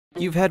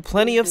You've had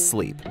plenty of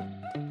sleep,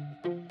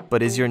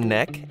 but is your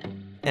neck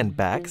and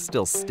back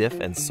still stiff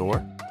and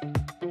sore?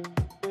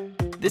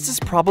 This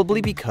is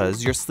probably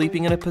because you're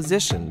sleeping in a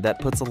position that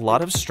puts a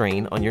lot of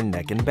strain on your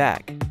neck and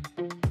back.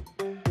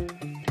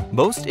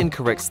 Most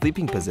incorrect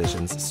sleeping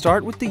positions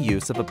start with the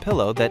use of a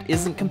pillow that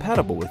isn't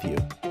compatible with you.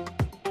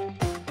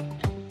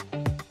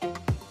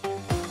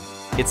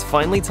 It's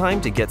finally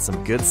time to get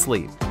some good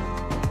sleep.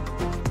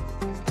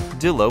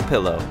 Dullo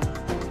Pillow.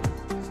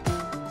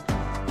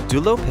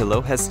 Dullo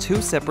Pillow has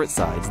two separate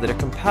sides that are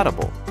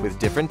compatible with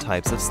different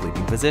types of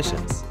sleeping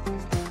positions.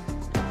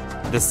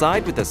 The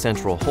side with the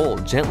central hole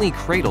gently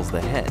cradles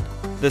the head.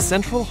 The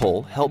central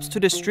hole helps to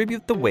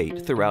distribute the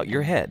weight throughout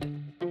your head.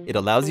 It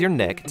allows your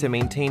neck to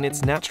maintain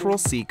its natural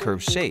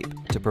C-curve shape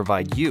to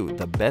provide you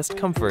the best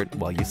comfort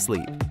while you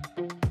sleep.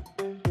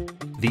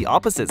 The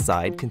opposite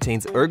side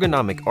contains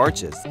ergonomic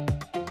arches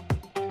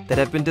that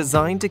have been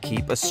designed to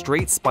keep a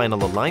straight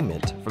spinal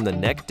alignment from the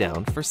neck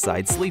down for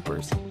side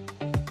sleepers.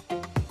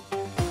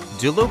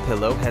 Dullo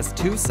Pillow has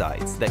two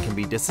sides that can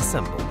be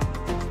disassembled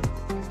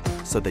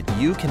so that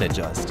you can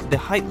adjust the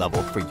height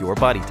level for your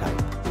body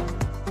type.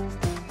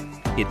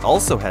 It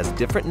also has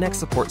different neck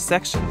support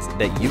sections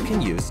that you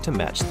can use to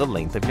match the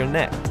length of your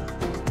neck.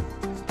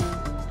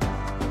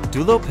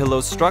 Dullo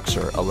Pillow's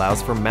structure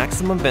allows for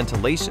maximum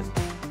ventilation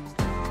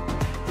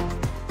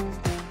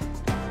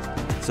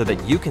so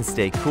that you can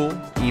stay cool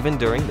even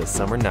during the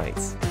summer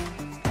nights.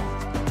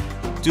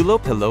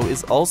 Dullo Pillow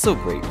is also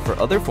great for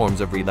other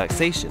forms of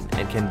relaxation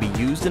and can be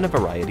used in a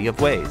variety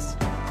of ways.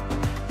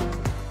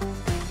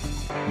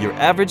 Your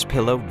average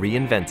pillow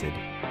reinvented.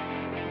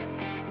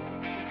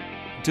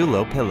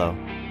 Dullo Pillow.